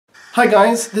Hi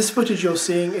guys, this footage you're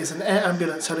seeing is an air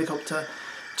ambulance helicopter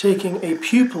taking a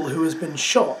pupil who has been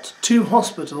shot to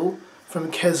hospital from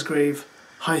KESGRAVE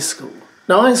High School.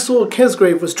 Now I saw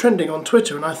KESGRAVE was trending on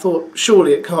Twitter and I thought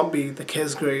surely it can't be the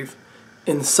KESGRAVE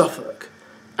in Suffolk.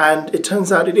 And it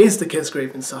turns out it is the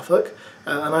KESGRAVE in Suffolk,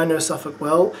 and I know Suffolk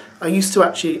well. I used to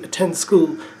actually attend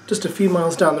school just a few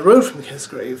miles down the road from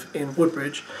KESGRAVE in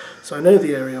Woodbridge, so I know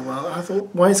the area well. I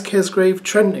thought, why is KESGRAVE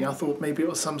trending? I thought maybe it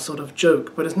was some sort of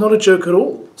joke, but it's not a joke at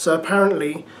all. So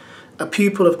apparently a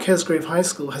pupil of KESGRAVE High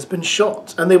School has been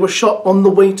shot, and they were shot on the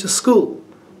way to school.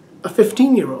 A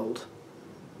 15-year-old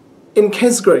in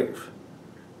KESGRAVE.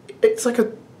 It's like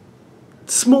a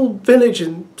small village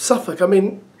in Suffolk. I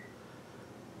mean,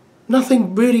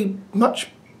 nothing really much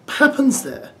happens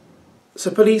there. So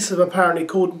police have apparently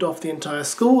cordoned off the entire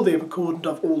school. They've cordoned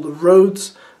off all the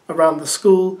roads around the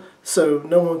school so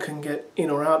no one can get in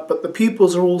or out. But the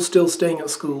pupils are all still staying at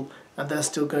school and they're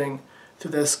still going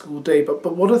through their school day.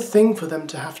 But what a thing for them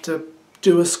to have to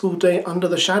do a school day under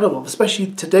the shadow of, especially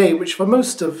today, which for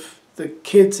most of the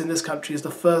kids in this country is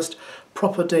the first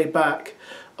proper day back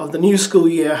of the new school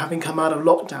year, having come out of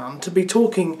lockdown, to be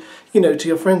talking, you know, to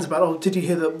your friends about, oh, did you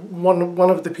hear that one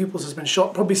of the pupils has been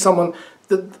shot? Probably someone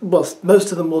that, well,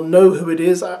 most of them will know who it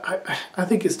is. I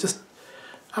think it's just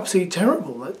absolutely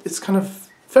terrible. It's kind of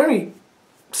very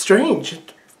strange,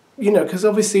 you know, because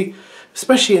obviously,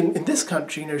 especially in this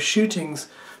country, you know, shootings,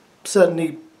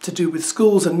 certainly to do with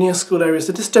schools and near school areas,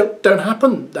 they just don't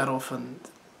happen that often.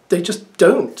 They just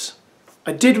don't.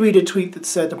 I did read a tweet that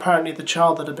said apparently the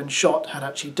child that had been shot had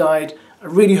actually died. I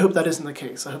really hope that isn't the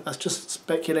case. I hope that's just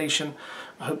speculation.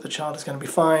 I hope the child is going to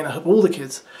be fine. I hope all the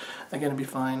kids are going to be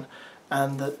fine,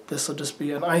 and that this will just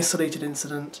be an isolated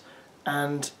incident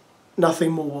and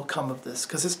nothing more will come of this,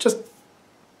 because it's just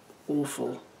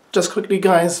awful. Just quickly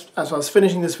guys, as I was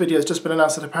finishing this video, it's just been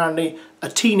announced that apparently a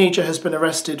teenager has been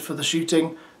arrested for the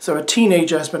shooting. So a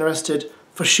teenager has been arrested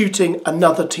for shooting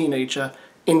another teenager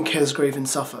in KESGRAVE in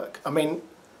Suffolk. I mean,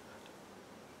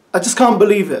 I just can't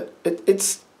believe it.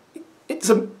 It's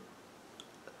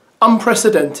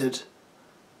unprecedented